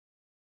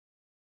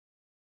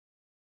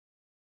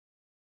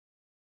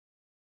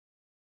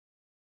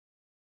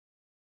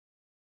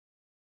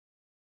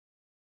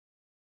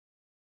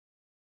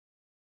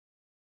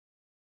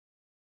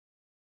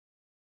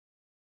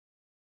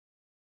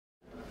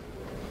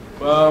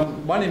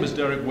My name is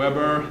Derek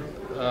Weber,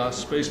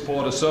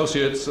 Spaceport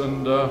Associates,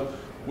 and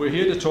we're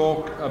here to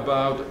talk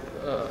about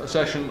a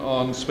session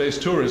on space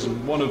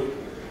tourism, one of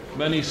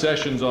many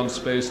sessions on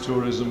space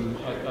tourism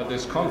at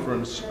this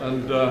conference.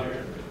 And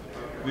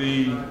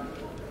the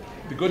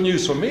good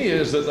news for me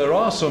is that there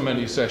are so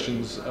many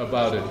sessions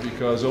about it,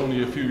 because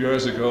only a few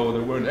years ago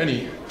there weren't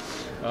any,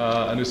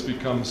 and it's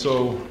become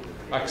so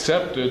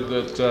accepted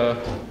that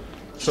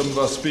some of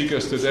our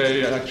speakers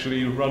today are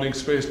actually running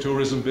space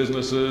tourism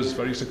businesses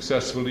very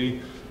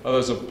successfully.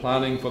 Others are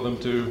planning for them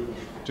to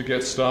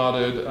get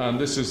started, and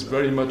this is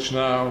very much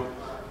now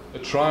a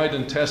tried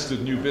and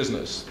tested new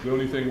business. The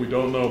only thing we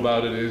don't know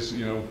about it is,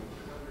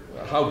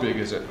 how big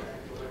is it?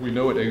 We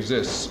know it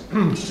exists.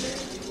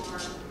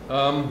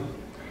 I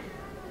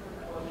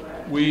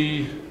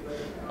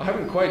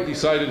haven't quite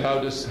decided how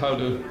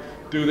to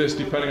do this,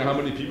 depending on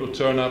how many people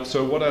turn up.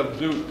 So what I'll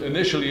do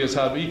initially is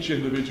have each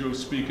individual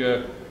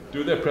speaker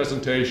do their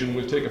presentation.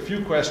 We'll take a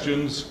few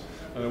questions,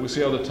 and then we'll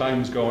see how the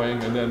time's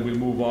going, and then we'll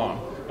move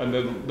on. And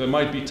then there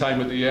might be time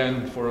at the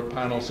end for a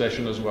panel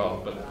session as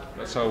well, but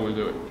that's how we'll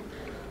do it.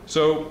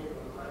 So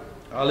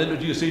I'll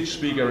introduce each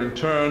speaker in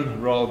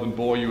turn rather than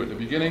bore you at the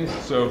beginning.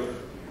 So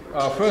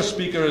our first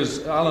speaker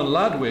is Alan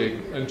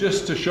Ladwig, and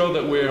just to show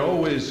that we're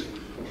always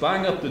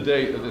bang up to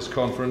date at this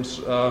conference,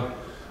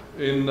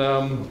 in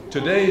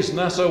today's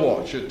NASA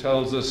Watch, it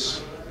tells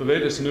us the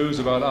latest news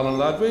about Alan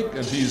Ladwig,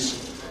 and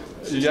he's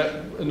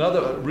yet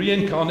another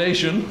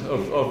reincarnation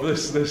of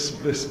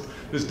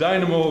this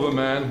dynamo of a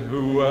man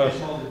who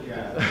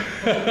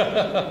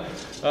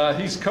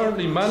he's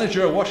currently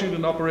manager of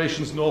Washington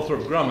Operations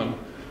Northrop Grumman,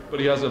 but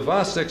he has a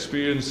vast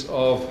experience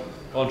of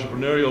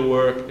entrepreneurial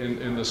work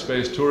in the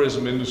space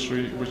tourism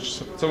industry,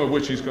 some of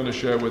which he's going to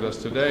share with us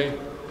today.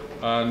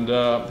 And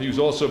he was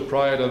also,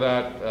 prior to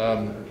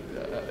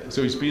that,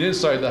 so he's been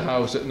inside the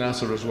house at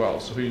NASA as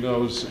well, so he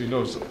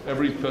knows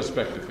every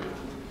perspective here.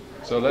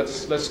 So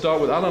let's start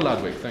with Alan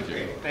Ladwig. Thank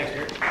you. Thanks,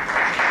 Eric.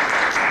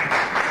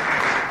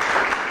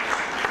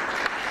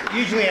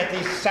 Usually at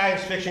these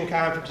science fiction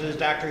conferences,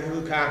 Doctor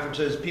Who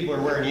conferences, people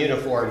are wearing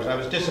uniforms. I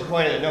was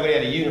disappointed that nobody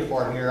had a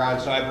uniform here on,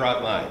 so I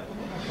brought mine.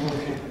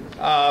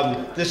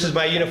 This is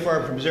my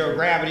uniform from Zero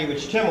Gravity,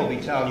 which Tim will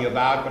be telling you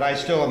about, but I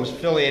still am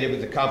affiliated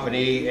with the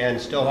company and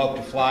still hope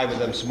to fly with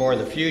them some more in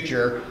the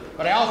future.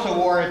 But I also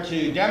wore it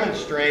to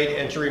demonstrate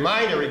and to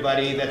remind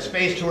everybody that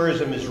space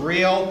tourism is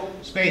real,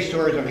 space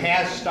tourism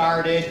has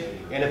started,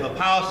 and if a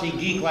policy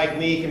geek like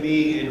me can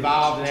be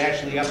involved and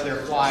actually up there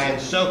flying,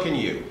 so can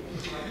you.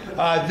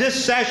 This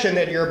session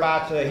that you're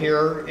about to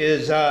hear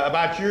is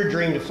about your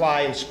dream to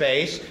fly in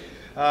space.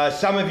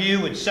 Some of you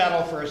would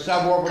settle for a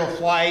suborbital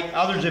flight.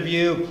 Others of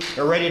you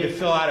are ready to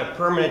fill out a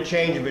permanent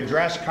change of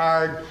address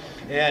card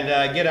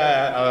and get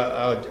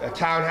a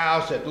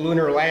townhouse at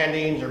lunar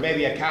landings, or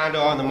maybe a condo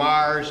on the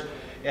Mars.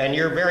 And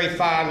you're very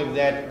fond of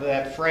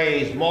that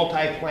phrase,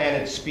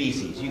 multi-planet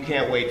species. You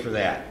can't wait for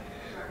that.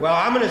 Well,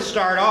 I'm going to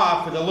start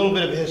off with a little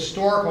bit of a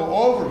historical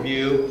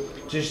overview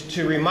just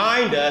to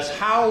remind us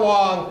how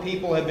long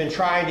people have been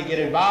trying to get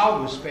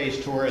involved with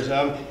space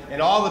tourism,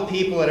 and all the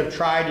people that have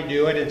tried to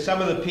do it, and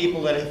some of the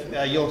people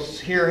that you'll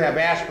hear have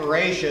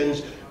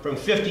aspirations from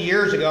 50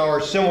 years ago are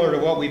similar to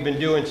what we've been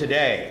doing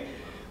today.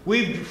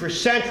 For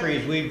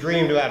centuries, we've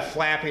dreamed about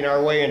flapping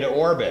our way into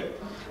orbit.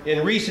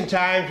 In recent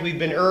times, we've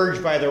been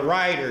urged by the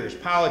writers,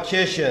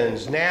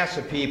 politicians,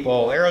 NASA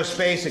people,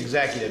 aerospace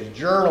executives,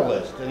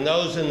 journalists, and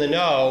those in the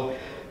know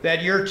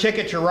that your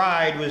ticket to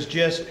ride was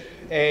just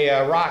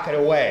a rocket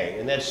away,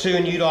 and that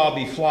soon you'd all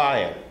be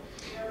flying.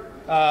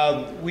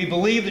 We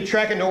believe the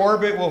trek into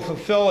orbit will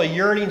fulfill a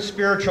yearning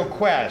spiritual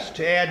quest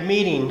to add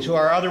meaning to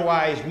our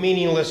otherwise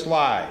meaningless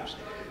lives.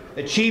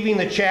 Achieving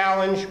the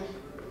challenge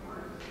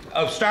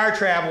of star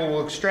travel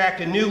will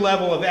extract a new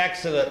level of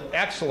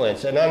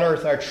excellence and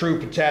unearth our true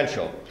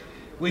potential.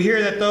 We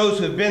hear that those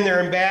who have been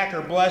there and back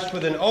are blessed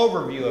with an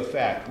overview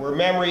effect, where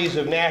memories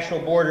of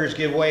national borders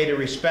give way to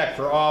respect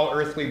for all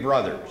earthly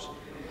brothers.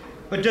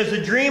 But does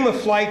the dream of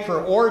flight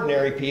for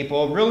ordinary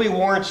people really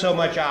warrant so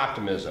much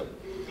optimism?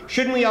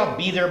 Shouldn't we all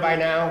be there by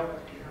now?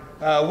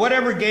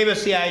 Whatever gave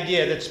us the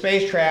idea that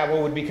space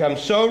travel would become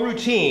so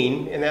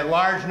routine and that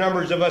large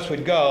numbers of us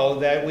would go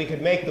that we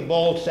could make the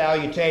bold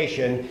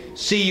salutation,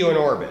 "See you in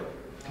orbit."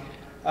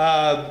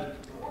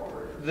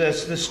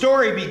 The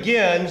story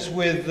begins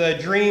with the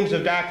dreams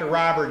of Dr.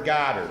 Robert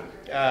Goddard.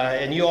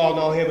 And you all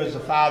know him as the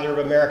father of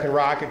American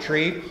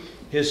rocketry.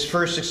 His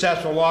first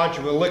successful launch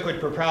of a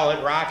liquid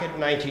propellant rocket in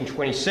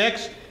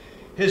 1926.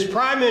 His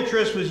prime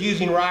interest was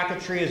using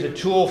rocketry as a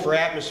tool for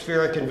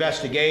atmospheric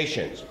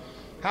investigations.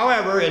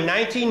 However, in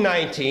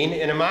 1919,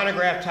 in a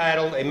monograph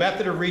titled "A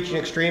Method of Reaching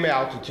Extreme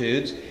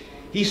Altitudes,"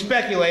 he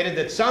speculated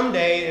that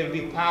someday it would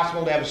be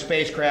possible to have a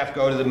spacecraft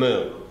go to the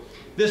moon.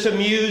 This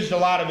amused a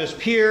lot of his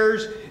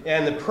peers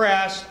and the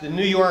press.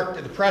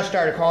 The press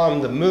started calling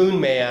him the Moon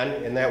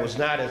Man, and that was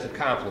not as a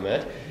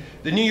compliment.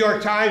 The New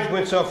York Times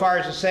went so far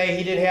as to say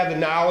he didn't have the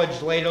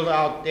knowledge laid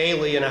out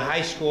daily in a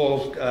high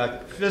school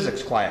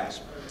physics class.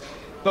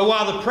 But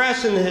while the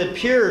press and his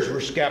peers were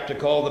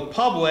skeptical, the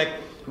public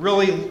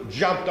really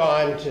jumped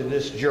on to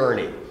this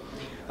journey.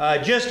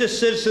 Just as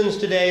citizens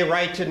today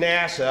write to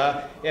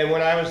NASA, and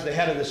when I was the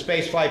head of the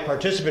Spaceflight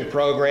Participant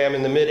Program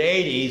in the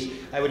mid-'80s,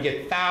 I would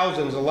get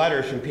thousands of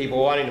letters from people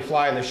wanting to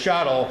fly in the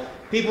shuttle.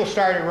 People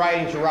started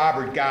writing to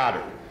Robert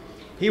Goddard.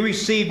 He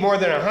received more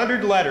than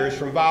 100 letters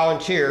from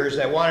volunteers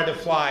that wanted to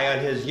fly on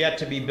his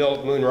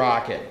yet-to-be-built moon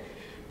rocket.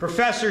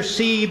 Professor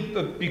C.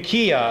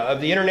 Bukia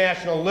of the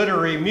International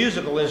Literary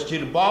Musical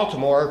Institute of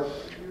Baltimore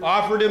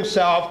offered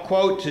himself,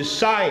 quote, to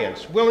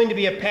science, willing to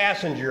be a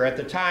passenger at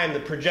the time the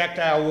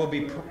projectile will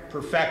be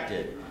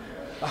perfected.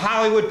 A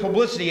Hollywood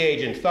publicity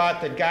agent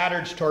thought that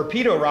Goddard's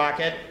torpedo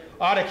rocket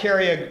ought to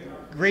carry a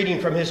greeting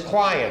from his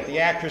client, the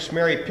actress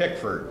Mary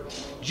Pickford.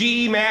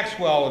 G.E.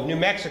 Maxwell of New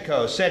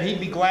Mexico said he'd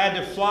be glad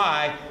to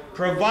fly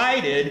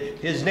provided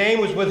his name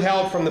was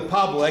withheld from the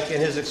public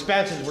and his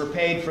expenses were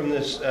paid from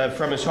his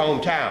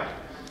hometown.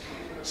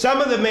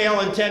 Some of the mail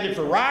intended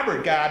for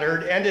Robert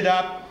Goddard ended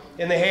up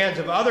in the hands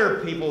of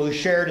other people who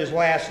shared his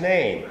last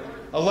name.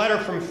 A letter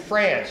from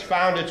France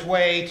found its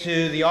way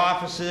to the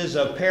offices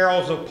of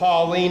Perils of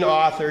Pauline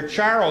author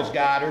Charles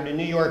Goddard in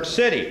New York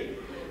City.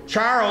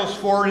 Charles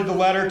forwarded the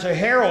letter to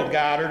Harold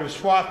Goddard of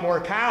Swarthmore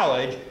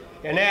College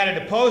and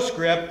added a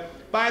postscript,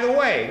 by the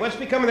way, what's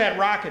become of that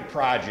rocket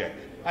project?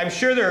 I'm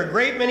sure there are a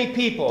great many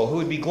people who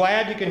would be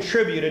glad to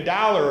contribute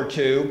 $1 or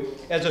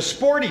 $2 as a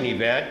sporting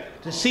event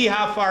to see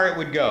how far it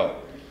would go.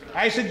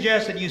 I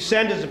suggest that you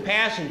send as a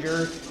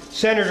passenger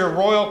Senator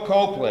Royal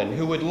Copeland,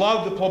 who would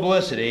love the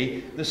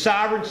publicity. The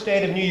sovereign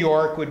state of New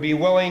York would be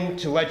willing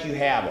to let you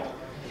have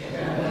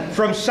it.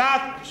 From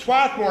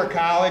Swarthmore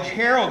College,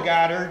 Harold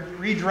Goddard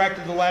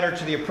redirected the letter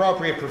to the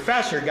appropriate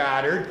Professor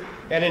Goddard,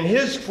 and in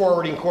his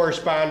forwarding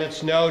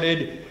correspondence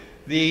noted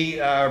the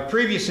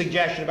previous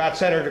suggestion about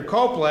Senator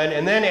Copeland,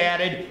 and then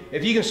added,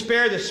 if you can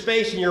spare the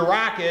space in your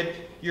rocket,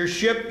 you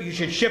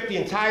should ship the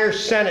entire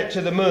Senate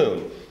to the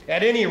moon.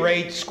 At any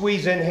rate,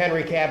 squeeze in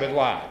Henry Cabot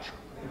Lodge.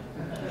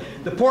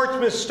 The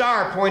Portsmouth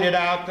Star pointed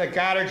out that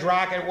Goddard's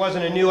rocket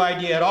wasn't a new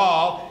idea at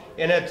all.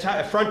 In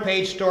a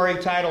front-page story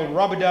titled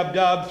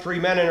Rub-a-Dub-Dub, 3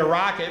 Men in a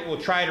Rocket Will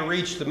Try to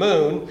Reach the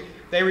Moon,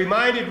 they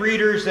reminded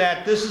readers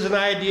that this is an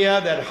idea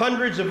that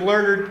hundreds of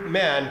learned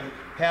men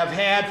have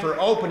had for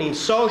opening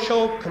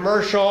social,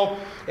 commercial,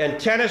 and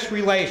tennis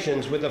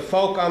relations with the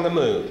folk on the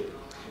moon.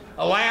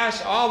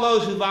 Alas, all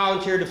those who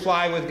volunteered to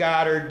fly with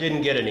Goddard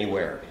didn't get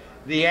anywhere.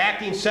 The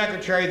acting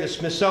secretary of the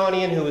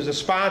Smithsonian, who was a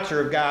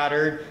sponsor of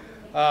Goddard,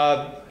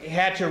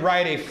 had to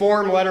write a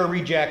form letter of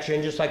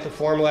rejection, just like the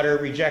form letter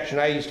of rejection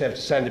I used to have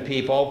to send to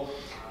people.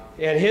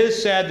 And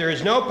his said, there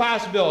is no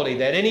possibility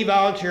that any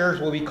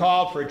volunteers will be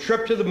called for a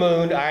trip to the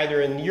moon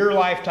either in your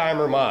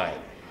lifetime or mine.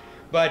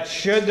 But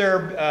should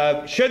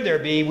there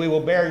be, we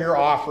will bear your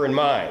offer in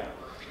mind.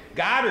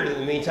 Goddard, in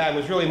the meantime,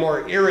 was really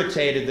more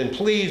irritated than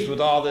pleased with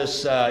all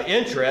this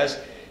interest.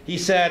 He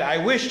said, I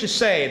wish to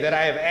say that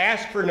I have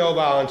asked for no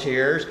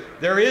volunteers.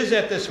 There is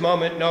at this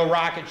moment no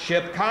rocket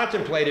ship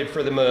contemplated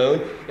for the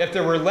moon. If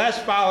there were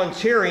less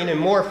volunteering and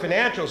more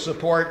financial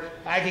support,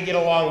 I could get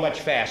along much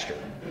faster.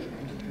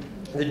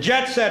 The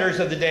jet setters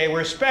of the day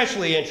were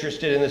especially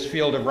interested in this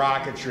field of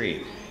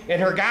rocketry. In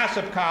her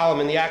gossip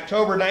column in the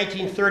October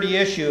 1930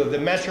 issue of the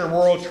Messer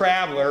World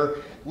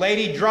Traveler,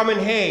 Lady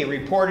Drummond Hay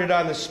reported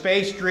on the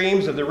space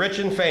dreams of the rich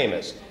and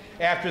famous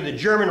after the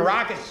German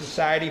Rocket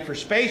Society for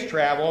Space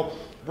Travel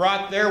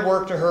brought their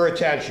work to her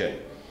attention.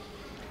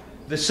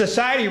 The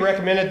society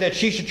recommended that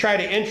she should try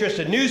to interest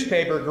a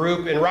newspaper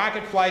group in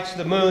rocket flights to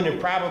the moon and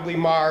probably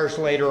Mars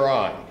later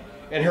on.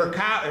 In her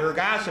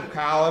gossip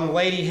column,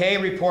 Lady Hay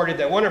reported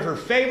that one of her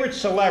favorite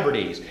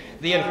celebrities,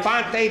 the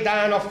Infante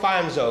Don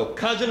Alfonso,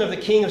 cousin of the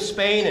King of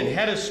Spain and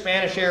head of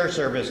Spanish Air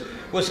Service,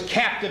 was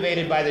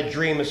captivated by the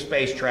dream of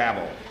space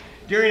travel.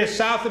 During a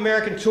South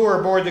American tour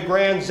aboard the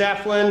Grand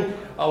Zeppelin,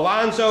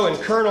 Alonso and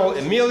Colonel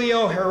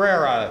Emilio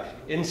Herrera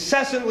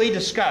incessantly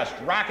discussed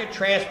rocket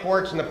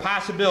transports and the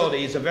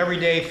possibilities of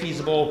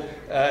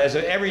as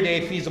an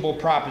everyday feasible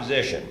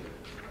proposition.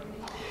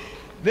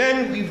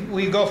 Then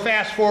we go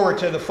fast forward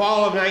to the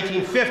fall of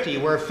 1950,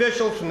 where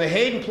officials from the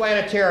Hayden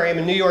Planetarium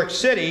in New York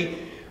City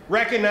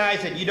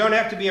recognized that you don't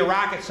have to be a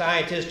rocket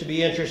scientist to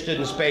be interested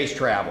in space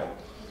travel.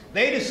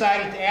 They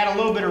decided to add a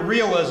little bit of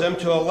realism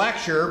to a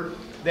lecture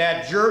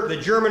that the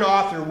German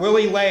author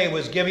Willy Ley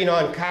was giving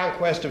on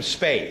conquest of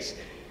space.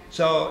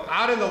 So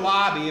out in the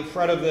lobby in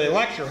front of the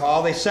lecture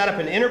hall, they set up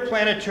an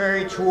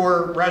interplanetary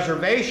tour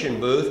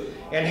reservation booth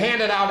and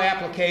handed out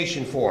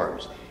application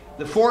forms.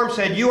 The form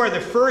said, you are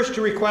the first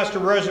to request a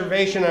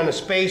reservation on a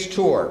space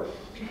tour.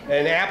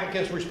 And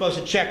applicants were supposed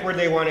to check where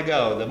they want to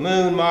go, the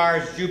moon,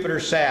 Mars, Jupiter,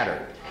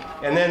 Saturn.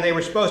 And then they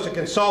were supposed to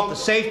consult the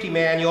safety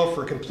manual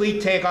for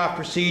complete takeoff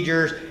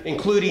procedures,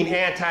 including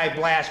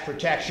anti-blast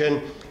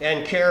protection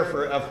and care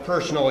of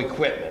personal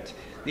equipment.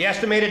 The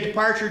estimated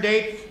departure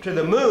date to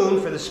the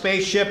moon for the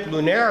spaceship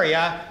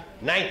Lunaria,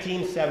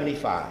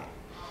 1975.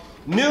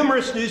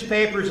 Numerous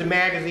newspapers and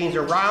magazines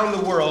around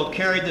the world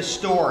carried the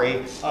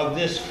story of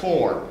this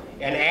form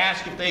and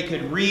asked if they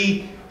could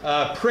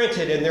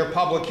printed in their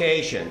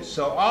publications.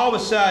 So all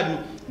of a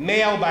sudden,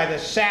 mail by the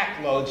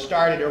sackload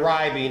started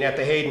arriving at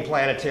the Hayden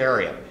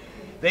Planetarium.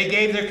 They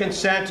gave their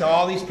consent to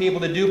all these people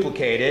to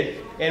duplicate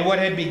it, and what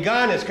had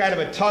begun as kind of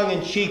a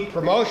tongue-in-cheek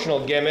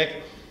promotional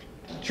gimmick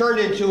turned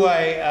into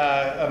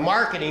a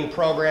marketing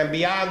program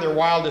beyond their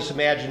wildest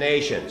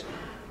imaginations.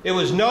 It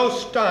was no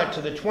stunt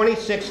to the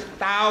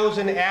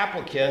 26,000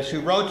 applicants who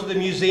wrote to the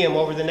museum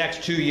over the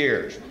next 2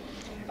 years.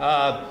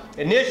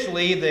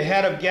 Initially, the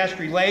head of guest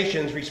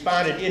relations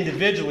responded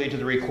individually to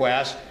the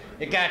request.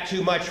 It got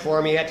too much for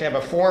him. He had to have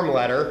a form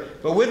letter.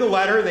 But with the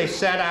letter, they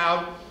sent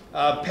out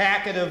a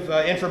packet of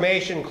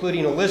information,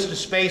 including a list of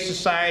space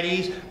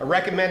societies, a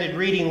recommended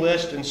reading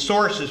list, and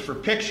sources for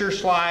picture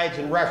slides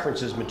and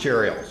references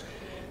materials.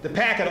 The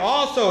packet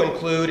also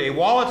included a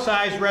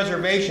wallet-sized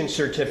reservation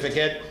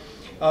certificate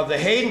of the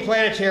Hayden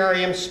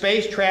Planetarium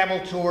Space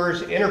Travel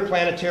Tours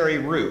interplanetary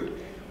route.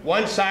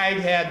 One side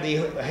had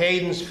the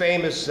Hayden's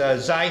famous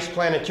Zeiss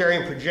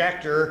planetarium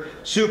projector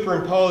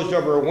superimposed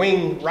over a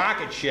winged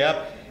rocket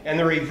ship, and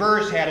the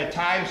reverse had a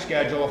time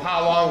schedule of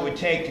how long it would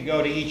take to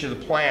go to each of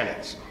the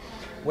planets.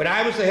 When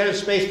I was the head of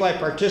Spaceflight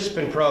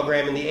Participant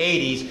Program in the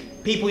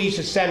 80s, people used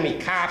to send me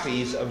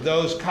copies of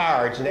those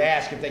cards and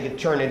ask if they could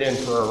turn it in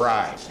for a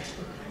ride.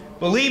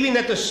 Believing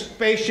that the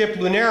spaceship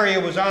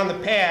Lunaria was on the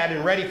pad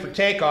and ready for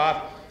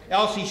takeoff,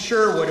 Elsie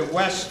Sherwood of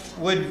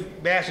Westwood,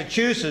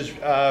 Massachusetts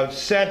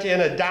sent in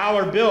a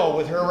dollar bill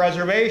with her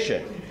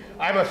reservation.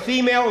 I'm a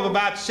female of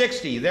about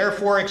 60,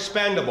 therefore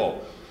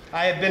expendable.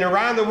 I have been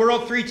around the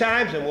world 3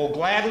 times and will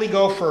gladly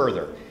go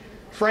further.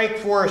 Frank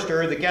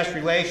Forrester, the guest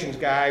relations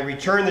guy,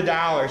 returned the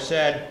dollar,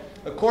 said,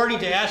 according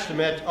to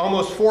estimate,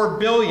 almost $4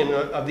 billion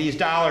of these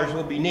dollars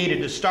will be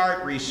needed to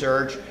start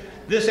research.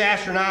 This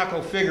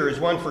astronomical figure is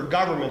one for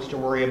governments to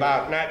worry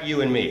about, not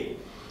you and me.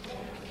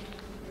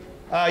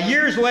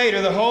 Years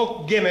later, the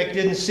whole gimmick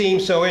didn't seem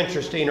so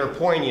interesting or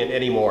poignant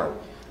anymore.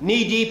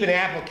 Knee-deep in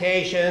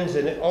applications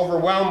and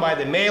overwhelmed by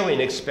the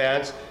mailing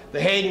expense, the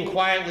Hayden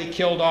quietly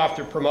killed off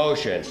their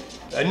promotion.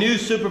 A new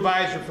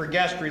supervisor for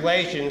guest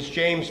relations,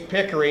 James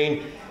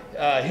Pickering,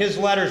 his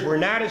letters were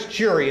not as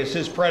cheery as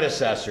his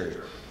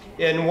predecessors.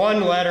 In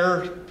one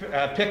letter,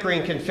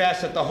 Pickering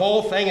confessed that the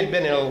whole thing had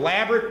been an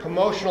elaborate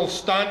promotional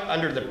stunt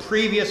under the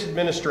previous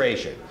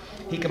administration.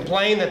 He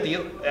complained that the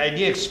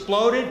idea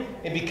exploded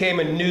and became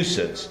a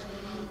nuisance.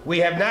 We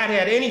have not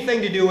had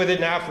anything to do with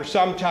it now for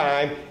some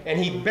time, and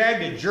he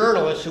begged a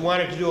journalist who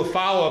wanted to do a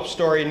follow-up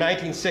story in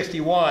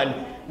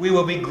 1961, we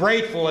will be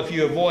grateful if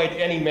you avoid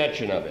any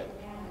mention of it.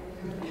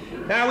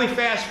 Now we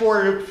fast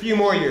forward a few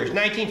more years,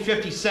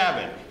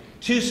 1957.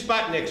 2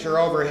 Sputniks are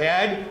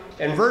overhead,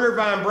 and Wernher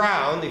von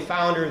Braun, the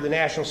founder of the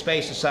National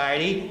Space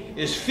Society,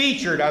 is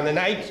featured on the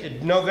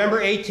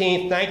November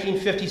 18,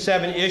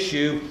 1957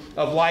 issue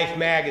of Life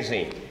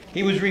magazine.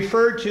 He was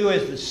referred to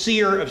as the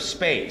seer of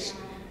space.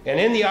 And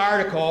in the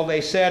article,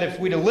 they said if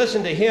we'd have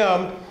listened to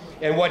him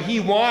and what he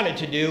wanted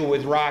to do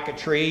with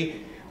rocketry,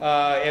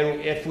 and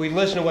if we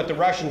listened to what the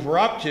Russians were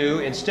up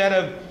to, instead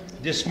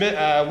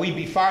of we'd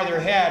be farther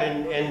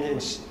ahead,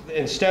 and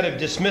instead of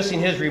dismissing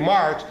his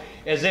remarks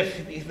as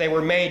if they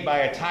were made by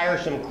a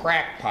tiresome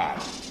crackpot.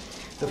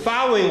 The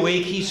following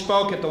week, he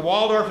spoke at the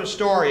Waldorf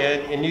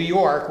Astoria in New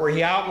York, where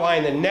he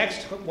outlined the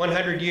next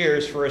 100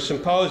 years for a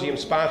symposium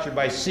sponsored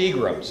by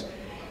Seagram's.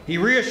 He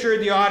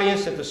reassured the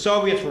audience that the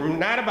Soviets were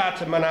not about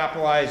to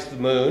monopolize the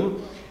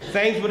moon,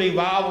 things would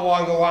evolve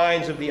along the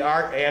lines of the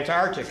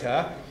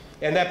Antarctica,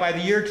 and that by the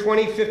year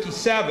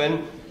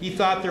 2057, he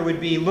thought there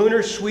would be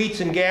lunar suites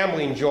and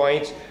gambling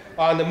joints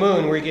on the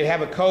moon where you could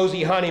have a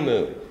cozy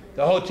honeymoon.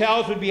 The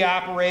hotels would be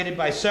operated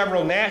by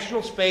several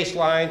national space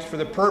lines for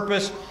the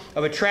purpose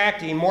of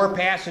attracting more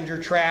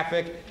passenger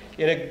traffic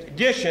in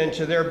addition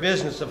to their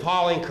business of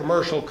hauling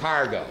commercial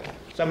cargo.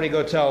 Somebody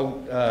go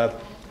tell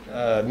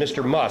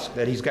Mr. Musk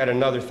that he's got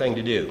another thing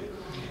to do.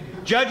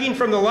 Judging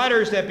from the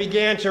letters that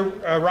began to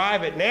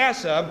arrive at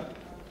NASA,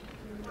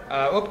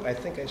 I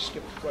think I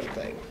skipped one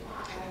thing.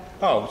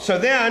 Oh, so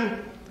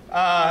then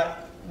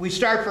we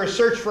start for a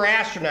search for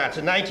astronauts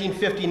in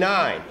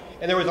 1959.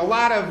 And there was a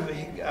lot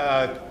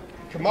of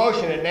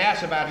commotion at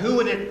NASA about who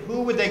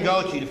would they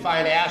go to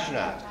find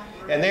astronauts.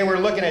 And they were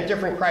looking at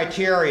different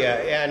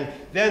criteria. And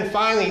then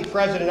finally,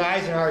 President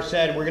Eisenhower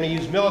said, we're going to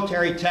use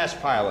military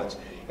test pilots.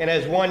 And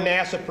as one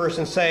NASA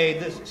person said,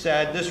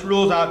 this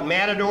rules out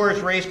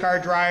matadors, race car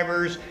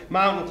drivers,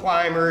 mountain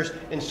climbers,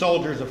 and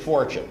soldiers of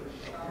fortune.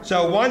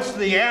 So once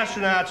the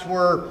astronauts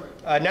were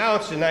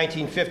announced in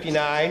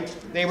 1959,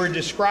 they were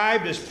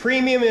described as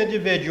premium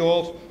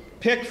individuals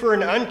picked for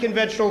an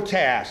unconventional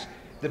task,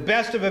 the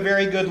best of a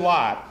very good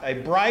lot, a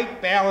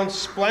bright,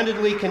 balanced,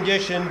 splendidly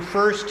conditioned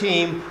first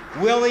team,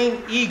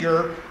 willing,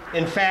 eager,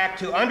 in fact,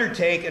 to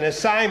undertake an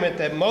assignment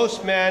that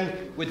most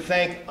men would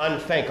think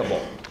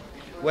unthinkable.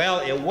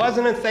 Well, it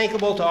wasn't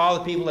unthinkable to all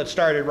the people that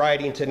started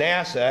writing to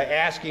NASA,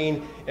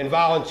 asking and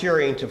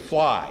volunteering to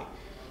fly.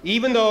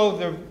 Even though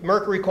the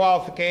Mercury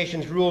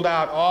qualifications ruled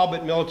out all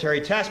but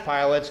military test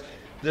pilots,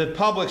 the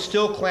public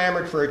still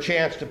clamored for a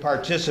chance to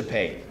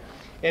participate.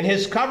 In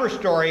his cover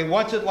story,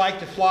 What's It Like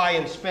to Fly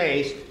in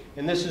Space,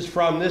 and this is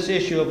from this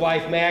issue of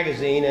Life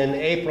magazine in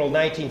April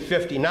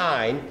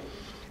 1959.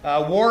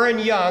 Warren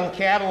Young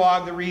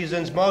cataloged the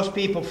reasons most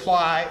people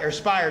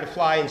aspire to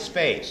fly in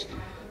space.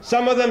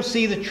 Some of them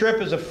see the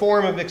trip as a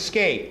form of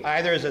escape,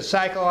 either as a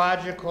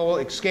psychological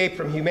escape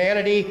from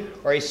humanity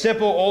or a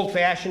simple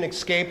old-fashioned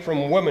escape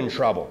from woman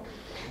trouble.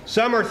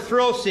 Some are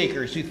thrill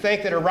seekers who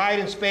think that a ride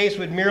in space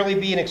would merely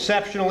be an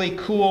exceptionally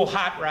cool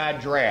hot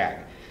rod drag.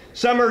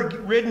 Some are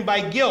ridden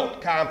by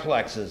guilt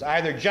complexes,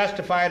 either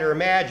justified or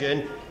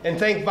imagined, and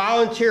think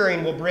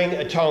volunteering will bring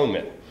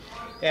atonement.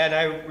 And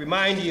I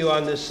remind you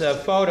on this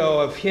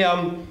photo of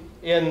him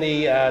in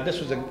the, this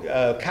was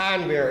a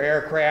Convair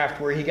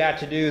aircraft where he got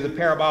to do the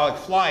parabolic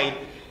flight.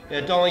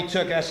 It only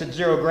took us at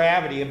zero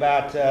gravity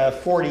about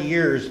 40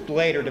 years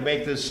later to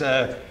make this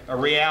a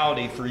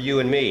reality for you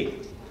and me.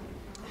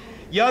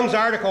 Young's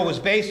article was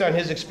based on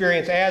his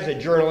experience as a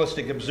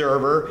journalistic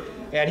observer,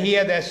 and he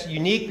had this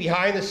unique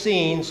behind the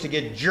scenes to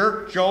get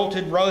jerked,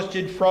 jolted,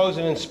 roasted,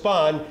 frozen, and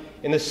spun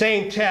in the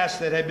same test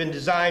that had been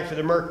designed for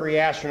the Mercury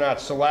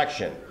astronaut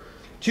selection.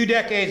 2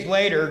 decades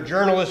later,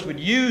 journalists would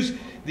use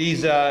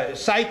these,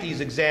 cite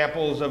these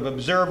examples of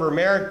observer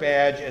merit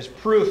badge as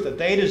proof that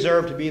they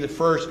deserve to be the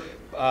first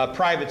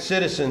private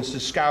citizens to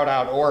scout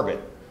out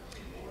orbit.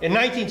 In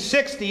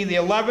 1960, the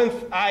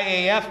 11th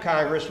IAF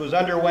Congress was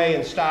underway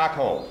in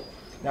Stockholm.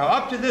 Now,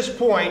 up to this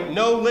point,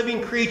 no living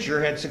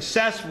creature had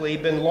successfully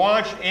been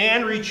launched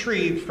and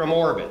retrieved from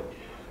orbit.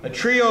 A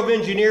trio of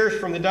engineers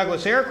from the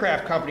Douglas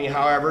Aircraft Company,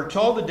 however,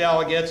 told the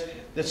delegates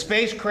that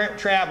space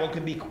travel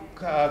could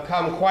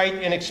become quite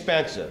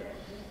inexpensive.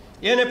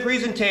 In a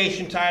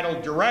presentation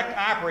titled Direct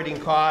Operating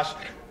Costs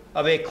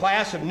of a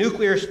Class of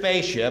Nuclear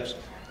Spaceships,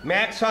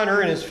 Max Hunter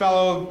and his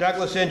fellow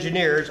Douglas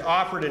engineers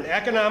offered an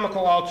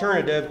economical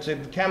alternative to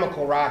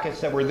chemical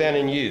rockets that were then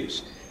in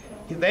use.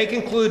 They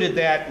concluded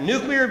that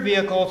nuclear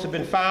vehicles have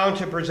been found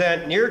to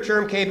present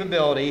near-term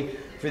capability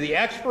for the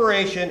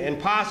exploration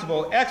and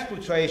possible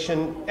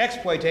exploitation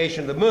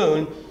of the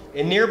moon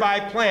and nearby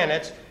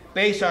planets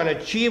based on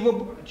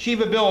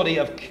achievability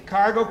of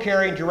cargo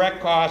carrying direct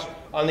costs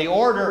on the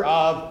order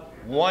of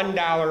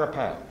 $1 a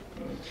pound.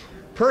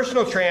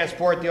 Personal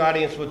transport, the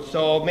audience was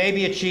told, may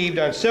be achieved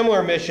on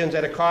similar missions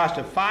at a cost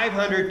of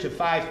 $500 to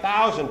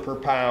 $5,000 per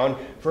pound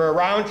for a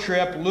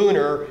round-trip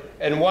lunar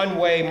and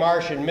one-way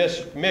Martian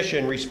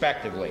mission,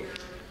 respectively.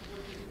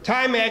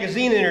 Time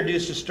magazine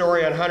introduced a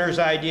story on Hunter's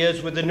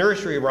ideas with the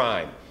nursery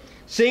rhyme,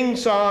 "Sing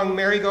song,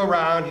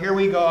 merry-go-round, here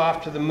we go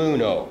off to the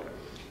moon-o."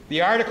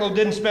 The article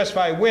didn't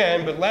specify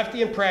when, but left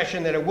the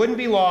impression that it wouldn't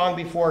be long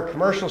before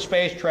commercial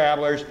space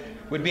travelers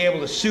would be able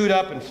to suit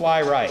up and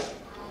fly right.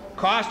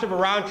 Cost of a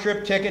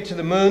round-trip ticket to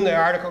the moon, the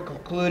article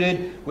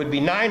concluded, would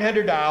be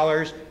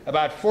 $900,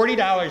 about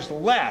 $40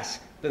 less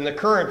than the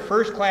current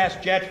first-class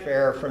jet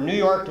fare from New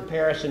York to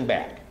Paris and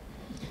back.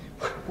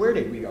 Where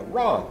did we go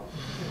wrong?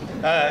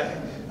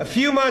 A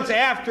few months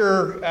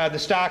after the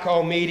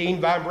Stockholm meeting,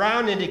 von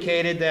Braun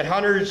indicated that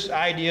Hunter's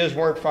ideas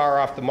weren't far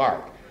off the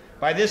mark.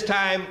 By this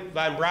time,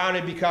 von Braun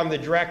had become the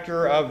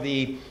director of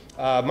the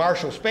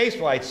Marshall Space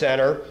Flight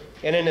Center,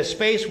 and in a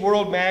Space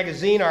World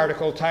magazine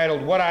article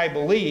titled What I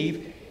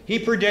Believe, he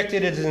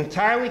predicted it is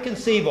entirely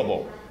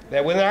conceivable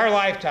that within our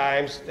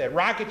lifetimes that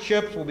rocket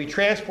ships will be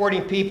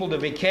transporting people to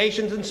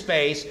vacations in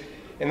space,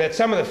 and that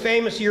some of the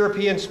famous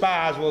European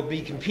spas will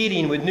be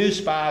competing with new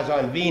spas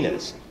on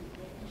Venus.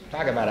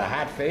 Talk about a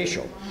hot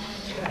facial.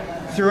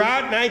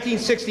 Throughout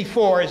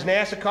 1964, as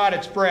NASA caught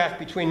its breath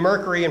between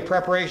Mercury and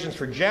preparations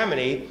for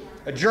Gemini,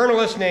 a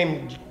journalist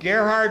named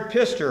Gerhard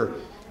Pister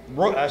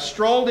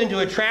strolled into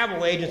a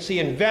travel agency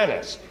in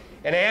Venice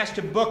and asked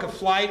to book a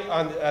flight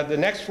on the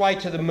next flight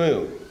to the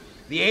moon.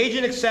 The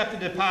agent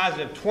accepted a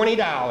deposit of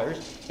 $20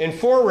 and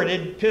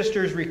forwarded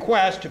Pister's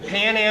request to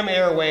Pan Am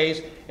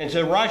Airways and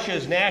to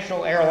Russia's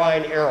national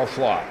airline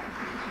Aeroflot.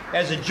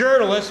 As a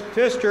journalist,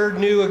 Pister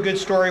knew a good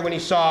story when he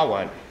saw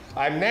one.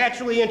 "I'm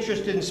naturally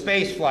interested in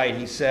spaceflight,"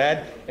 he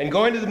said, "and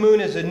going to the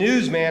moon as a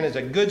newsman is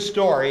a good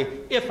story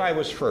if I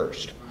was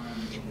first."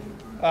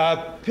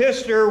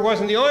 Pister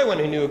wasn't the only one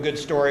who knew a good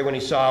story when he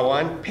saw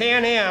one.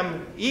 Pan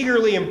Am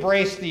eagerly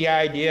embraced the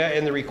idea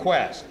and the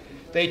request.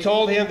 They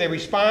told him, they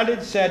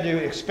responded, said to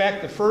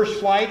expect the first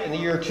flight in the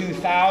year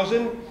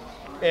 2000.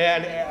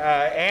 And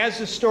as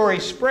the story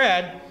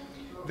spread,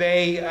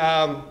 they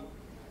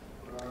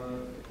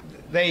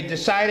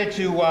decided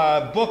to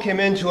book him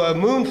into a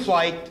moon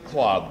flight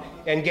club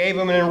and gave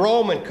him an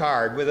enrollment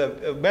card with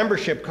a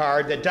membership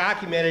card that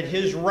documented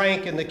his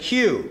rank in the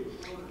queue.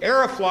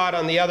 Aeroflot,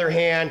 on the other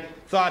hand,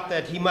 thought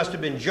that he must have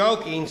been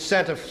joking,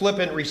 sent a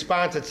flippant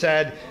response that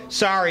said,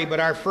 "Sorry, but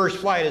our first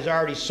flight is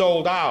already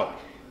sold out.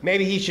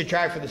 Maybe he should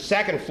try for the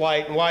second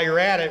flight, and while you're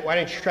at it, why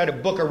don't you try to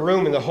book a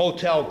room in the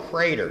Hotel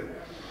Crater?"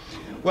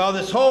 Well,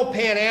 this whole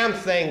Pan Am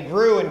thing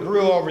grew and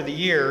grew over the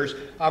years.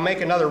 I'll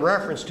make another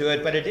reference to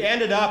it, but it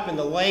ended up in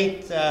the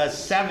late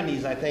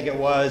 70s, I think it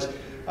was,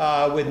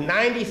 with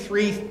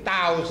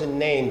 93,000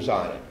 names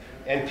on it.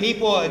 And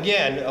people,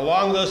 again,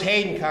 along those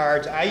Hayden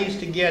cards, I used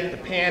to get the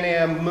Pan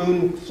Am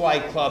Moon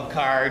Flight Club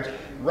cards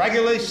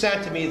regularly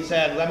sent to me and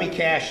said, "Let me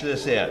cash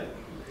this in."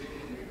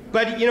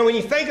 But, you know, when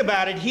you think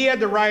about it, he had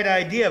the right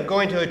idea of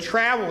going to a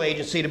travel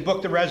agency to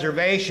book the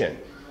reservation.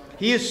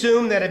 He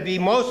assumed that it'd be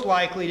most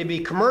likely to be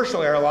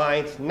commercial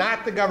airlines,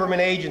 not the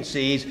government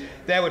agencies,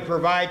 that would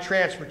provide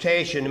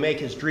transportation to make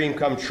his dream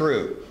come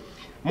true.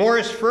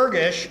 Morris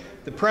Fergish,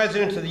 the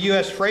president of the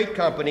U.S. Freight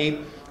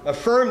Company,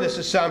 affirmed this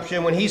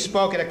assumption when he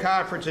spoke at a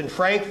conference in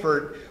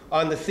Frankfurt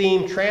on the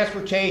theme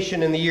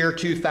Transportation in the Year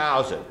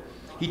 2000.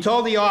 He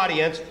told the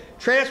audience,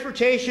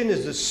 "Transportation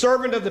is the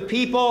servant of the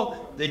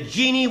people, the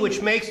genie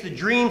which makes the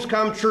dreams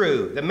come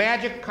true, the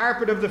magic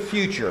carpet of the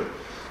future,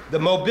 the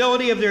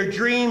mobility of their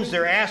dreams,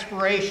 their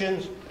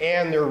aspirations,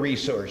 and their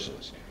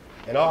resources."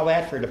 And all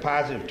that for a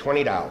deposit of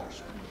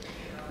 $20.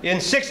 In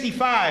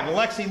 '65,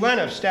 Alexei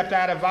Leonov stepped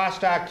out of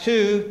Vostok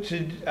 2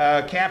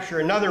 to capture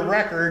another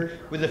record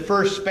with the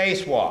first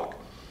spacewalk.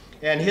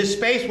 And his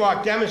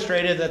spacewalk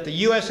demonstrated that the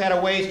U.S. had a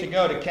ways to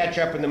go to catch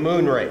up in the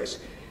moon race.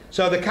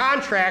 So the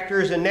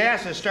contractors and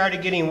NASA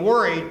started getting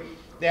worried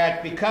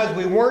that because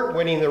we weren't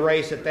winning the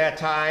race at that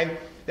time,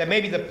 that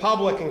maybe the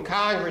public and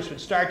Congress would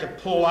start to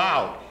pull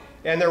out.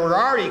 And there were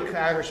already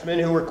congressmen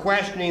who were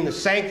questioning the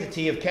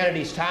sanctity of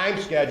Kennedy's time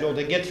schedule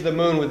to get to the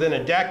moon within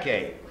a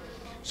decade.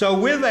 So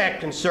with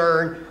that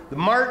concern, the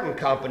Martin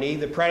Company,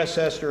 the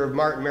predecessor of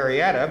Martin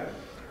Marietta,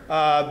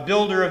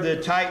 builder of the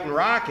Titan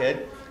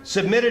rocket,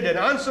 submitted an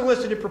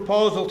unsolicited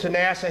proposal to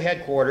NASA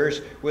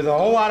headquarters with a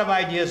whole lot of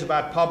ideas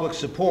about public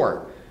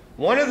support.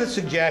 One of the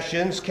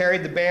suggestions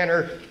carried the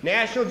banner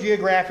National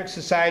Geographic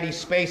Society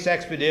Space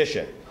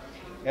Expedition,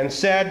 and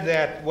said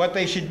that what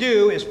they should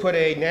do is put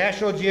a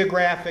National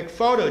Geographic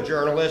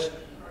photojournalist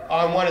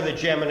on one of the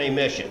Gemini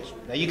missions.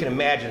 Now you can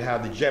imagine how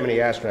the Gemini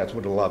astronauts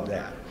would have loved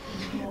that.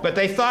 But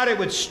they thought it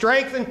would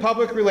strengthen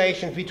public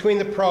relations between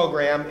the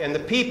program and the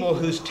people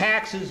whose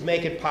taxes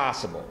make it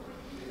possible.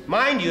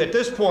 Mind you, at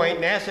this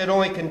point, NASA had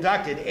only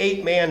conducted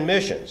 8 manned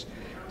missions.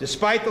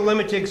 Despite the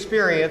limited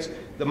experience,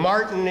 the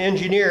Martin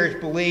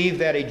engineers believed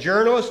that a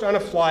journalist on a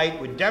flight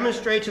would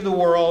demonstrate to the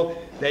world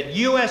that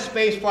U.S.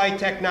 spaceflight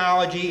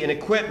technology and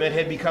equipment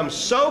had become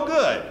so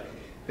good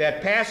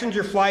that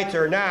passenger flights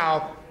are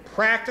now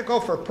practical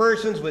for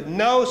persons with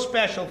no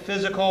special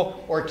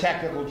physical or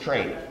technical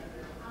training.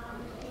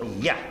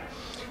 Yeah.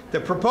 The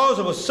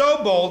proposal was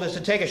so bold as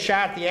to take a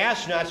shot at the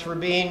astronauts for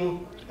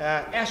being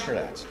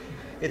astronauts.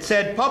 It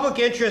said public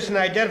interest and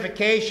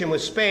identification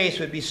with space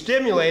would be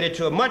stimulated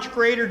to a much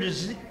greater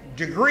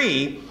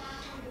degree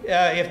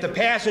if the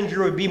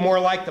passenger would be more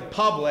like the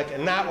public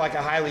and not like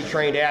a highly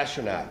trained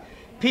astronaut.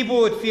 People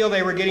would feel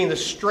they were getting the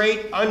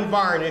straight,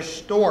 unvarnished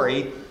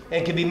story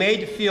and could be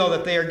made to feel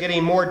that they are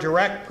getting more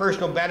direct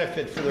personal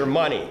benefit for their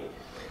money.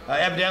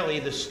 Evidently,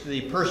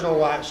 the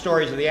personal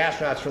stories of the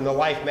astronauts from the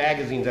Life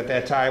magazines at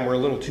that time were a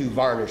little too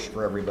varnished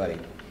for everybody.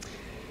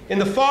 In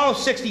the fall of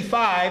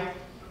 '65,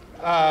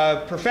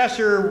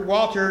 Dr.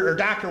 Walter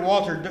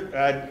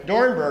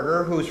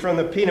Dornberger, who was from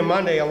the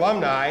Peenemünde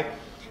alumni,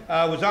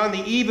 was on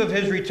the eve of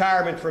his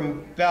retirement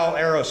from Bell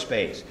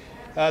Aerospace.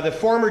 The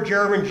former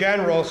German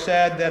general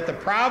said that the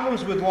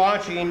problems with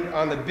launching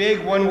on the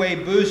big one-way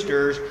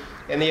boosters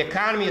and the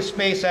economy of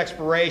space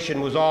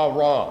exploration was all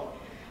wrong.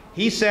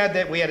 He said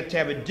that we had to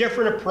have a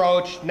different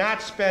approach, not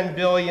spend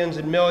billions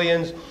and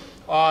millions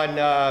on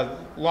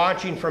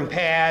launching from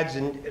pads,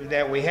 and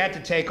that we had to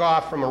take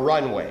off from a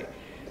runway.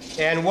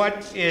 And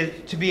what is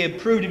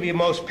proved to be a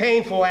most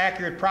painful,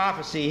 accurate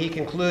prophecy, he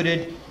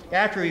concluded,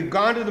 after we've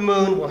gone to the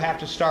moon, we'll have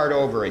to start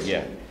over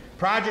again.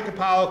 Project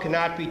Apollo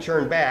cannot be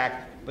turned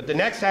back, but the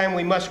next time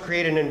we must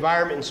create an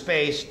environment in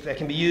space that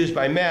can be used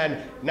by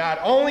men, not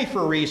only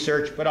for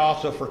research, but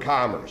also for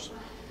commerce.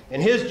 In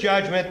his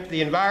judgment,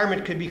 the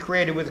environment could be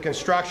created with the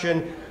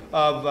construction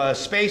of a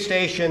space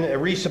station, a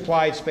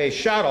resupplied space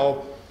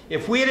shuttle,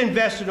 if we had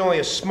invested only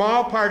a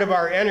small part of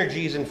our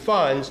energies and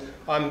funds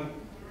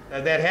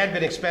that had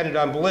been expended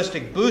on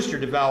ballistic booster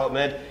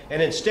development,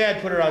 and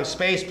instead put it on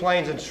space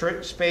planes and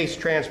space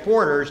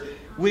transporters,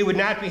 we would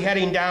not be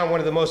heading down one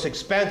of the most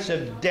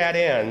expensive dead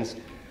ends,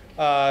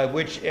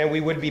 and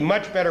we would be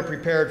much better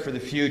prepared for the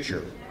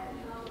future.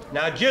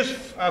 Now, just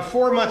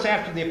 4 months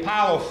after the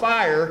Apollo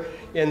fire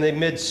in the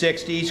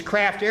mid-'60s,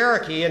 Kraft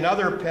Ericke,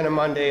 another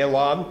Peenemünde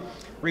alum,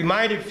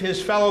 reminded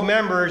his fellow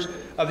members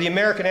of the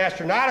American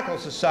Astronautical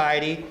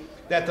Society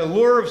that the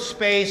lure of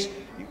space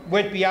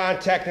went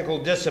beyond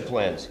technical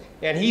disciplines.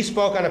 And he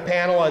spoke on a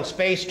panel on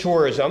space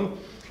tourism,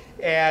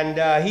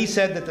 and he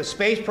said that the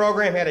space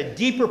program had a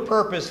deeper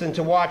purpose than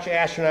to watch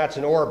astronauts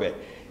in orbit.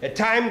 As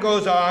time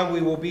goes on,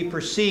 we will be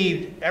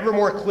perceived ever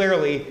more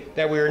clearly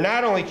that we are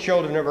not only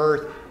children of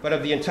Earth, but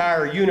of the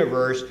entire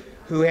universe,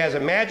 who has a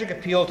magic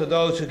appeal to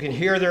those who can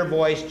hear their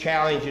voice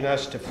challenging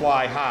us to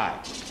fly high.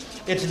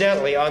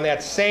 Incidentally, on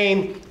that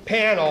same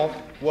panel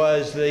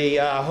was the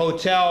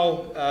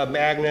hotel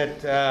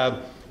magnate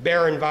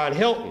Baron von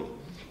Hilton.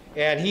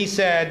 And he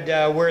said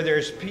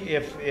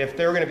if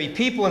there were going to be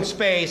people in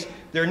space,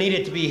 there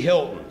needed to be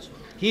Hiltons.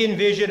 He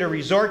envisioned a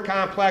resort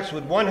complex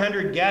with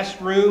 100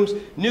 guest rooms,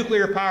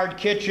 nuclear-powered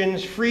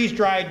kitchens,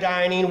 freeze-dried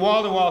dining,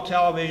 wall-to-wall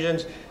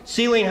televisions,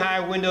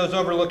 ceiling-high windows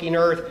overlooking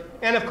Earth,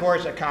 and of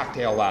course a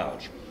cocktail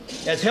lounge.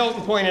 As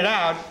Hilton pointed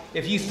out,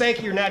 if you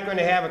think you're not going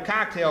to have a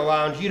cocktail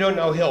lounge, you don't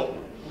know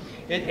Hilton.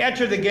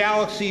 Enter the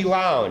Galaxy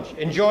Lounge.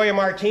 Enjoy a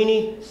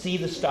martini, see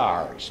the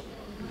stars.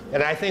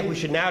 And I think we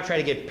should now try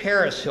to get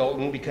Paris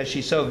Hilton, because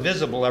she's so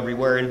visible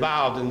everywhere,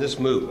 involved in this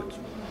movement.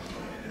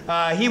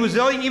 He was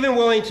even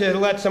willing to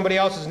let somebody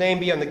else's name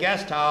be on the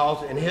guest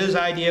towels, and his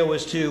idea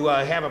was to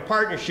have a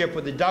partnership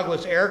with the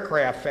Douglas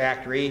Aircraft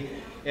Factory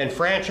and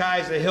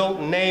franchise the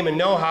Hilton name and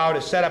know-how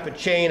to set up a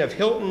chain of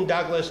Hilton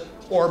Douglas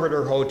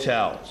Orbiter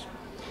hotels.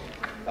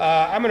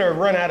 I'm going to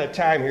run out of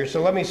time here,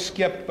 so let me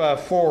skip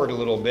forward a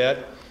little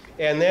bit,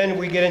 and then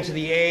we get into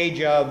the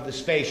age of the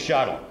space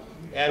shuttle.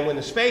 And when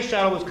the space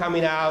shuttle was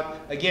coming out,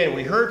 again,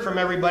 we heard from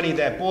everybody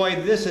that, boy,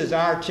 this is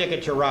our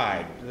ticket to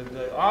ride.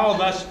 All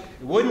of us,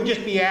 it wouldn't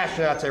just be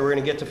astronauts that were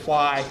going to get to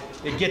fly,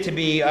 it'd get to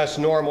be us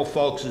normal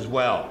folks as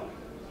well.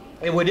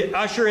 It would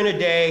usher in a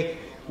day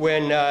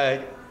when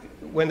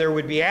there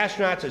would be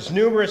astronauts as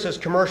numerous as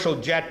commercial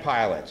jet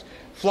pilots.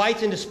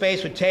 Flights into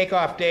space would take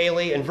off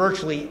daily, and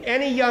virtually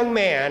any young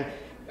man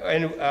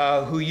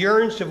who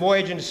yearns to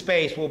voyage into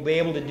space will be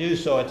able to do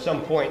so at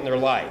some point in their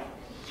life.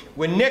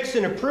 When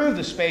Nixon approved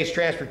the space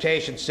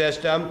transportation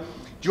system,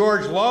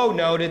 George Low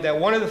noted that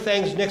one of the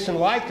things Nixon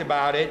liked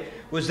about it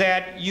was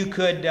that you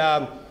could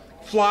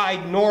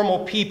fly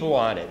normal people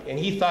on it. And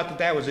he thought that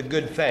that was a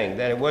good thing,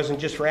 that it wasn't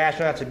just for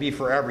astronauts, it'd be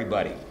for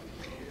everybody.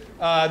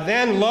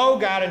 Then Low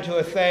got into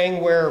a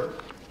thing where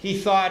he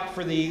thought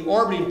for the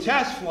orbiting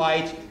test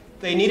flights,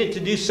 they needed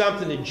to do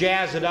something to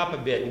jazz it up a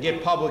bit and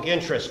get public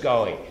interest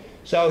going.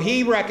 So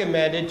he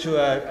recommended to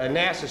a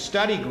NASA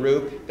study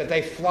group that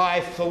they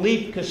fly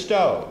Philippe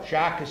Cousteau,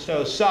 Jacques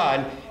Cousteau's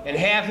son, and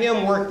have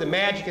him work the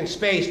magic in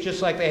space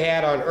just like they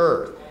had on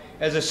Earth.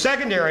 As a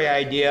secondary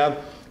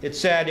idea, it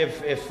said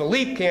if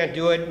Philippe can't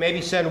do it, maybe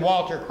send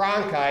Walter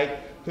Cronkite,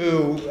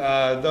 who,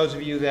 those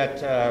of you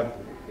that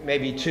may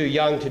be too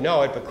young to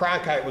know it, but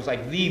Cronkite was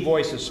like the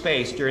voice of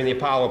space during the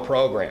Apollo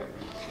program.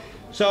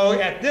 So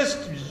at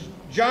this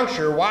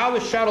juncture, while the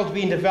shuttle was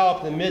being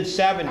developed in the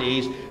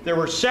mid-70s, there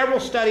were several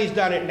studies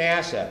done at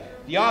NASA.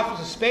 The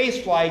Office of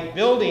Spaceflight,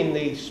 building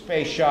the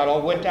space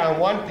shuttle, went down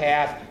one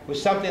path with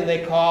something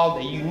they called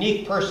a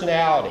unique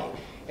personality.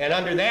 And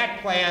under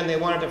that plan, they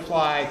wanted to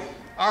fly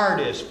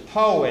artists,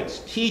 poets,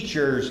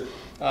 teachers,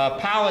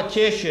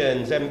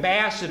 politicians,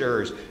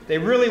 ambassadors. They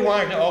really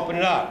wanted to open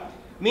it up.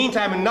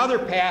 Meantime, another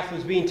path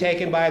was being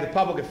taken by the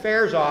Public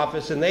Affairs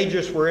Office, and they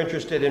just were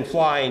interested in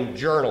flying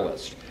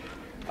journalists.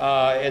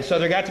 And so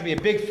there got to be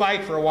a big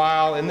fight for a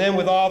while, and then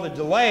with all the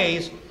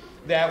delays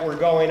that were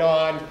going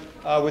on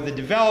with the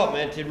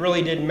development, it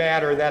really didn't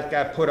matter, and that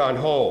got put on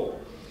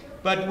hold.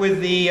 But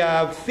with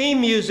the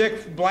theme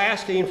music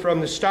blasting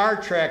from the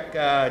Star Trek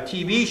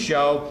TV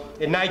show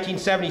in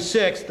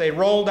 1976, they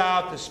rolled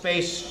out the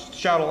Space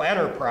Shuttle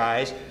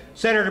Enterprise.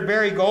 Senator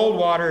Barry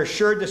Goldwater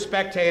assured the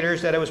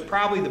spectators that it was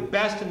probably the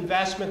best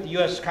investment the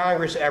U.S.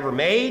 Congress ever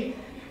made,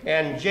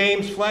 and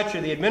James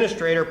Fletcher, the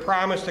administrator,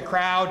 promised the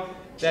crowd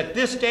that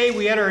this day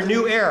we enter a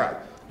new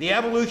era, the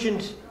evolution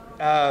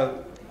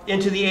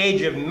into the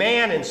age of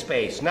man in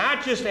space,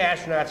 not just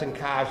astronauts and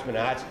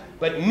cosmonauts,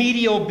 but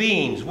medial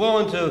beings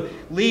willing to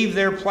leave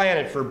their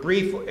planet for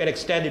brief and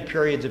extended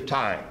periods of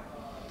time.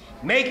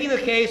 Making the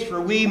case for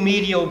we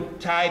medial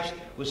types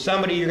was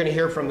somebody you're going to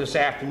hear from this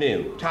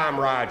afternoon, Tom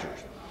Rogers.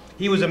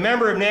 He was a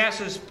member of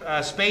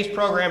NASA's Space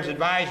Programs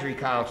Advisory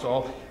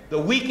Council. The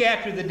week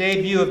after the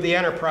debut of the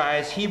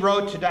Enterprise, he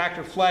wrote to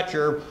Dr.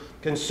 Fletcher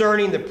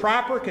concerning the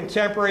proper,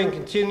 contemporary, and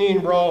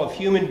continuing role of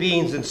human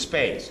beings in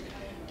space.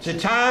 To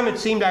Tom, it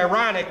seemed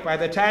ironic, by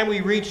the time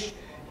we reached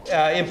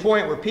a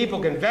point where people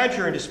can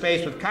venture into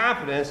space with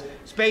confidence,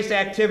 space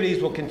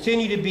activities will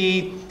continue to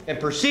be, and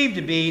perceived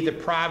to be, the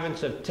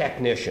province of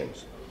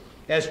technicians.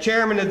 As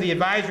chairman of the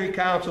Advisory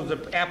Council's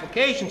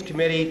Applications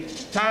Committee,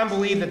 Tom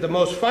believed that the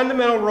most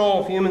fundamental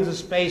role of humans in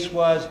space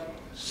was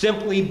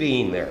simply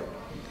being there.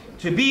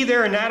 To be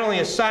there not only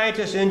as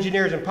scientists,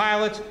 engineers, and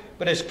pilots,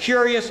 but as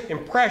curious,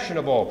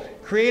 impressionable,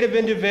 creative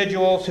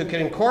individuals who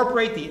can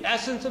incorporate the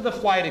essence of the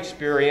flight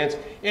experience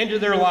into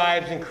their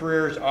lives and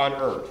careers on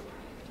Earth.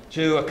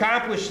 To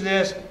accomplish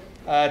this,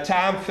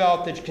 Tom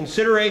felt that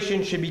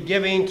consideration should be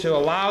given to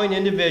allowing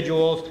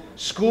individuals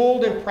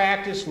schooled and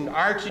practiced in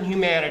arts and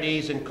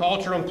humanities and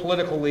cultural and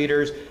political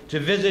leaders to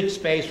visit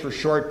space for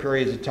short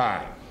periods of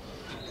time.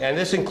 And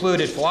this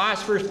included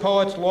philosophers,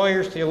 poets,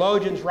 lawyers,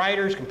 theologians,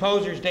 writers,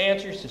 composers,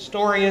 dancers,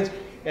 historians,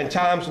 and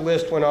Tom's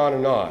list went on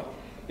and on.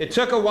 It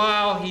took a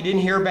while. He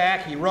didn't hear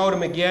back. He wrote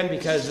him again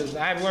because, as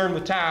I've learned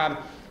with Tom,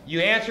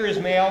 you answer his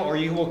mail or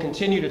you will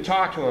continue to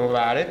talk to him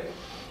about it.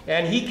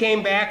 And he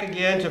came back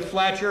again to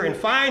Fletcher, and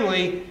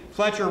finally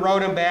Fletcher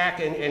wrote him back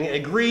and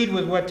agreed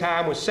with what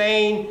Tom was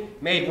saying,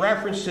 made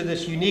reference to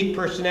this unique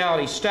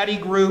personality study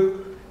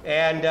group,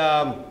 and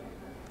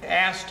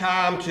asked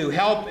Tom to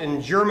help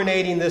in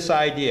germinating this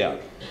idea.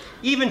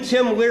 Even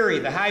Tim Leary,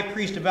 the high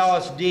priest of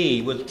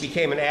LSD,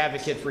 became an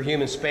advocate for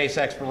human space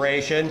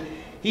exploration.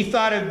 He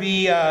thought it would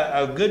be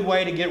a good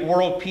way to get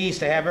world peace,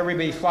 to have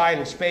everybody fly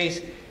in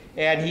space.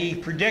 and he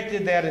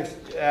predicted that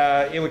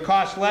it would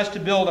cost less to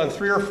build on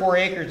 3 or 4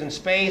 acres in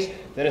space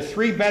than a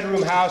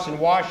 3-bedroom house in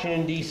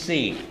Washington,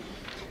 D.C.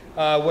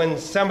 When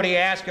somebody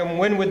asked him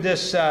when would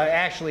this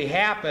actually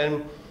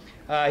happen,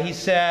 he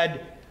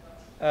said,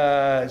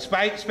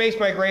 space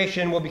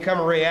migration will become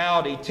a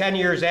reality 10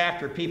 years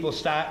after people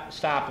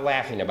stop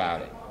laughing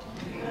about it.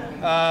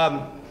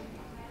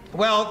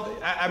 Well,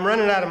 I'm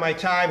running out of my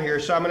time here,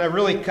 so I'm going to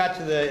really cut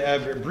to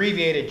the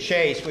abbreviated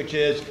chase, which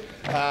is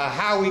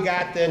how we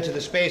got then to the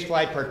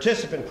spaceflight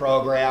participant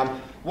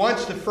program.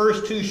 Once the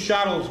first 2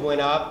 shuttles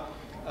went up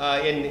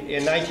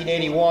in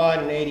 1981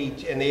 and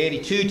in the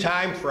 82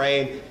 time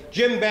frame,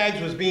 Jim Beggs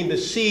was being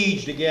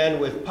besieged again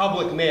with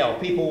public mail,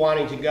 people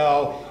wanting to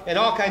go, and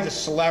all kinds of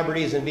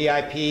celebrities and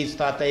VIPs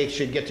thought they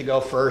should get to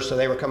go first, so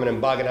they were coming and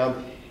bugging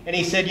him. And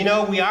he said, you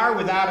know, we are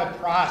without a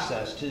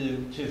process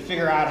to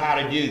figure out how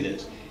to do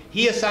this.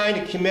 He assigned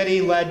a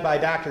committee led by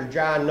Dr.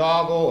 John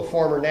Naugle, a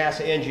former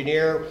NASA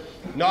engineer.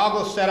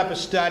 Naugle set up a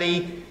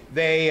study.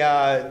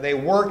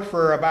 They worked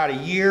for about a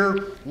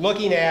year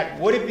looking at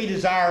would it be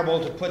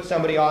desirable to put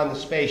somebody on the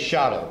space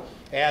shuttle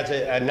as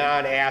a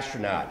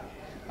non-astronaut.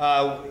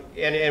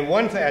 And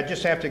one thing, I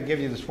just have to give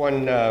you this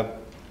one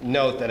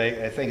note that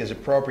I think is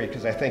appropriate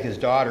because I think his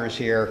daughter is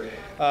here.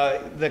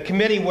 The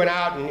committee went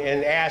out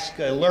and asked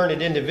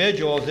learned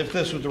individuals if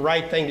this was the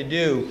right thing to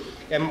do.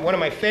 And one of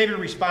my favorite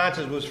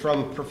responses was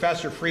from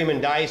Professor Freeman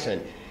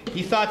Dyson.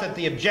 He thought that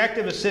the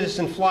objective of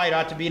citizen flight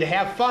ought to be to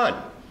have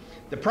fun.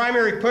 The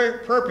primary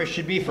purpose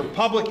should be for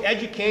public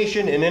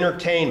education and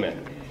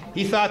entertainment.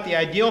 He thought the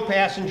ideal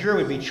passenger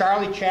would be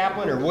Charlie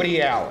Chaplin or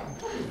Woody Allen.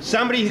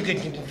 Somebody who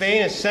could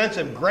convey a sense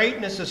of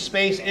greatness of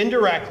space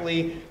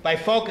indirectly by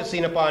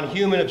focusing upon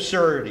human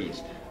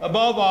absurdities.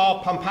 Above all,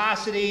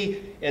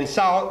 pomposity and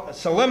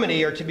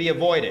solemnity are to be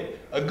avoided.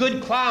 A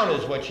good clown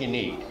is what you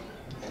need.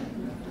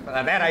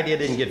 That idea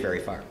didn't get very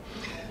far.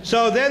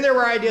 So then there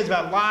were ideas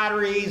about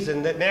lotteries,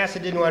 and that NASA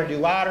didn't want to do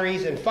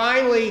lotteries. And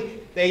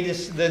finally,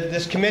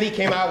 this committee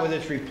came out with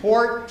its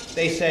report.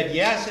 They said,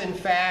 yes, in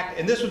fact,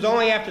 and this was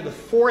only after the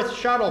 4th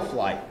shuttle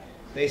flight.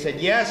 They said,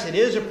 yes, it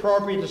is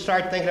appropriate to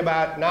start thinking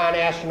about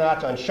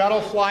non-astronauts on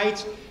shuttle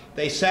flights.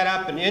 They set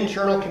up an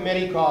internal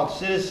committee called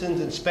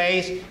Citizens in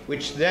Space,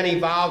 which then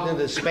evolved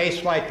into the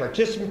Spaceflight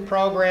Participant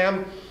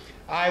Program.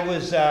 I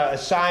was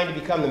assigned to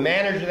become the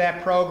manager of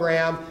that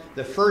program.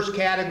 The first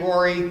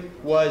category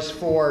was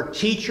for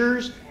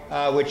teachers,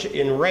 which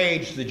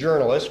enraged the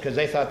journalists because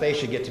they thought they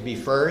should get to be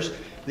first.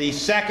 The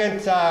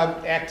second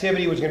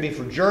activity was going to be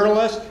for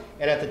journalists,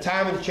 and at the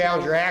time of the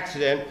Challenger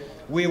accident,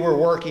 we were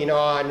working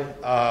on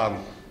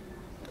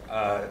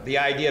the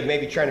idea of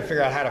maybe trying to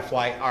figure out how to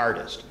fly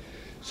artists.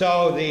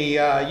 So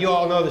you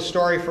all know the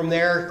story from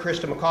there.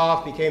 Krista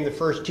McAuliffe became the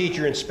first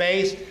teacher in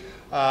space.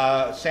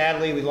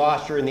 Sadly, we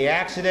lost her in the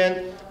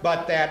accident,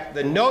 but that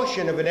the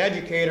notion of an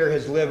educator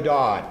has lived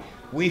on.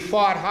 We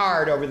fought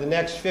hard over the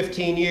next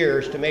 15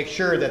 years to make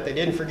sure that they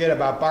didn't forget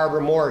about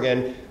Barbara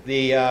Morgan,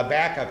 the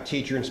backup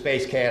teacher and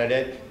space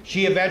candidate.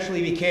 She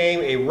eventually became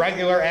a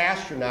regular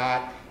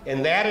astronaut,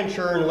 and that in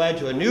turn led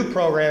to a new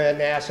program at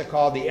NASA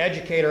called the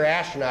Educator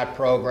Astronaut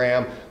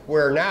Program,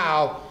 where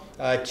now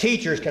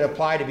teachers can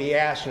apply to be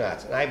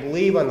astronauts. And I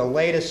believe on the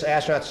latest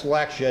astronaut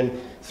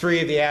selection,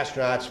 3 of the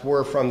astronauts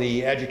were from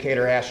the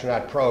Educator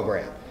Astronaut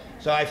Program.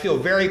 So I feel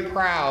very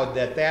proud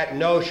that that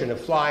notion of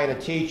flying a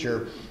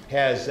teacher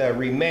has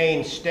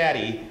remained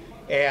steady.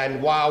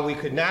 And while we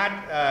could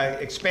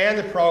not expand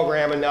the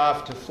program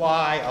enough to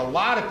fly a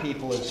lot of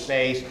people in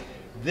space,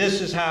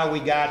 this is how we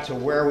got to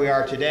where we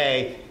are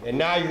today. And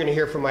now you're going to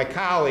hear from my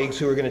colleagues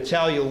who are going to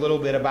tell you a little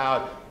bit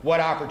about what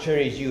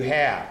opportunities you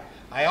have.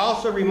 I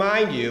also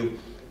remind you,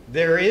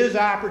 there is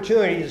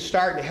opportunity to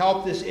start to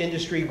help this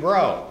industry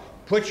grow.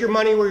 Put your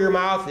money where your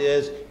mouth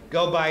is.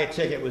 Go buy a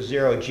ticket with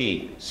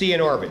 0G. See you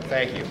in orbit.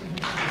 Thank you.